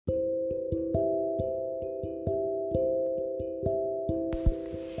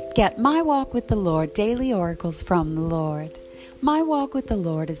Get My Walk with the Lord Daily Oracles from the Lord. My Walk with the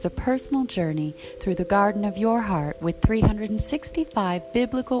Lord is a personal journey through the garden of your heart with 365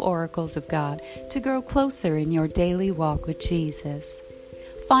 biblical oracles of God to grow closer in your daily walk with Jesus.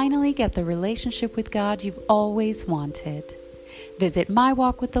 Finally get the relationship with God you've always wanted. Visit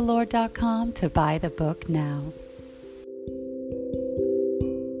mywalkwiththelord.com to buy the book now.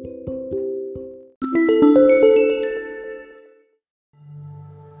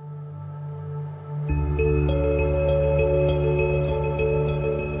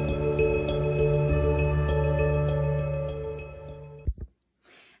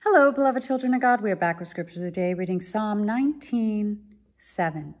 Hello, beloved children of God. We are back with Scripture of the Day, reading Psalm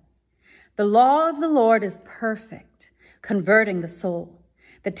 19:7. The law of the Lord is perfect, converting the soul.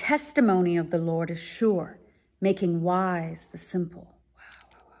 The testimony of the Lord is sure, making wise the simple.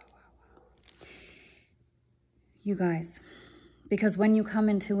 Wow. You guys, because when you come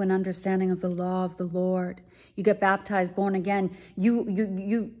into an understanding of the law of the Lord, you get baptized, born again,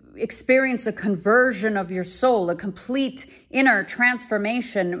 you experience a conversion of your soul, a complete inner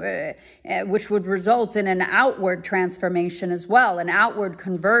transformation, which would result in an outward transformation as well, an outward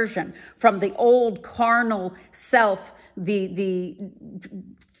conversion from the old carnal self, the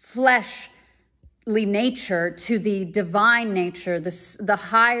fleshly nature, to the divine nature, the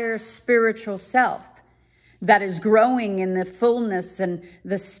higher spiritual self that is growing in the fullness and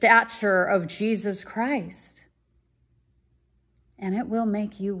the stature of Jesus Christ. And it will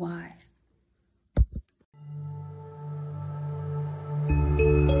make you wise.